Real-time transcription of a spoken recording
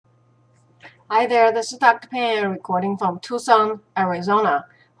Hi there, this is Dr. Pan recording from Tucson, Arizona.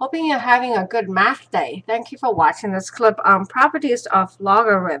 Hoping you're having a good math day. Thank you for watching this clip on properties of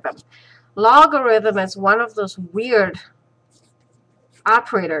logarithm. Logarithm is one of those weird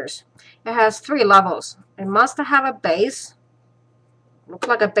operators. It has three levels. It must have a base, look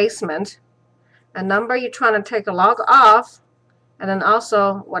like a basement, a number you're trying to take a log of, and then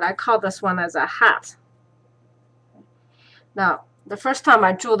also what I call this one as a hat. Now, the first time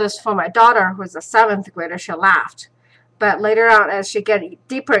I drew this for my daughter, who is a 7th grader, she laughed. But later on, as she got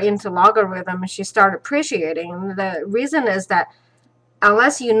deeper into logarithm, she started appreciating. The reason is that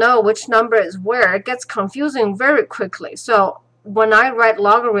unless you know which number is where, it gets confusing very quickly. So when I write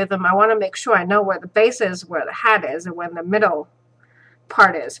logarithm, I want to make sure I know where the base is, where the hat is, and where the middle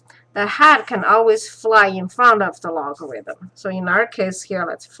part is. The hat can always fly in front of the logarithm. So in our case here,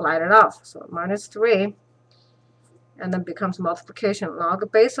 let's fly it off. So minus 3. And then becomes multiplication.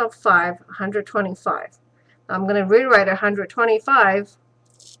 Log base of 5, 125. I'm going to rewrite 125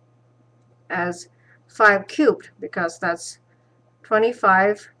 as 5 cubed because that's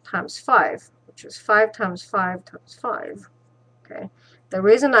 25 times 5, which is 5 times 5 times 5. Okay. The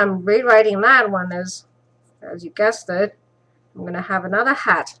reason I'm rewriting that one is, as you guessed it, I'm going to have another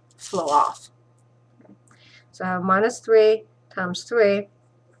hat flow off. Okay. So I have minus 3 times 3.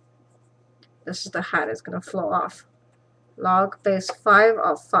 This is the hat is going to flow off. Log base 5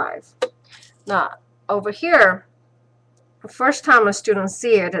 of 5. Now, over here, the first time a student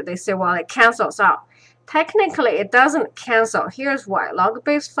see it, they say, well, it cancels out. Technically, it doesn't cancel. Here's why. Log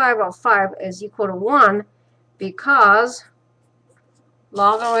base 5 of 5 is equal to 1 because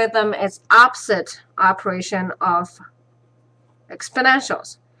logarithm is opposite operation of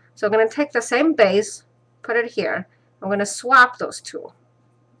exponentials. So I'm going to take the same base, put it here. I'm going to swap those two.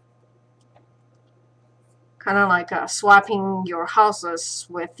 Kind of like swapping your houses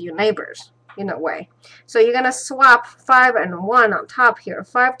with your neighbors in a way. So you're going to swap 5 and 1 on top here.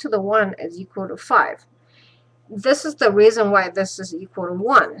 5 to the 1 is equal to 5. This is the reason why this is equal to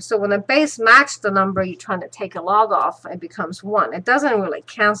 1. So when the base matches the number you're trying to take a log off, it becomes 1. It doesn't really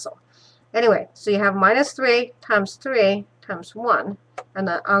cancel. Anyway, so you have minus 3 times 1, and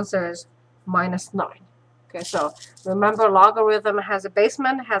the answer is minus 9. Okay, so remember logarithm has a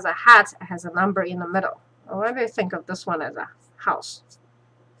basement, has a hat, has a number in the middle. Or maybe think of this one as a house.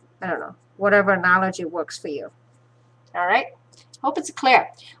 I don't know. Whatever analogy works for you. All right? Hope it's clear.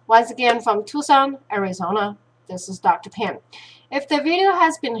 Once again, from Tucson, Arizona, this is Dr. Pan. If the video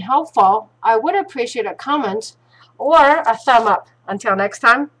has been helpful, I would appreciate a comment or a thumb up. Until next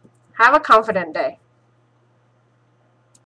time, have a confident day.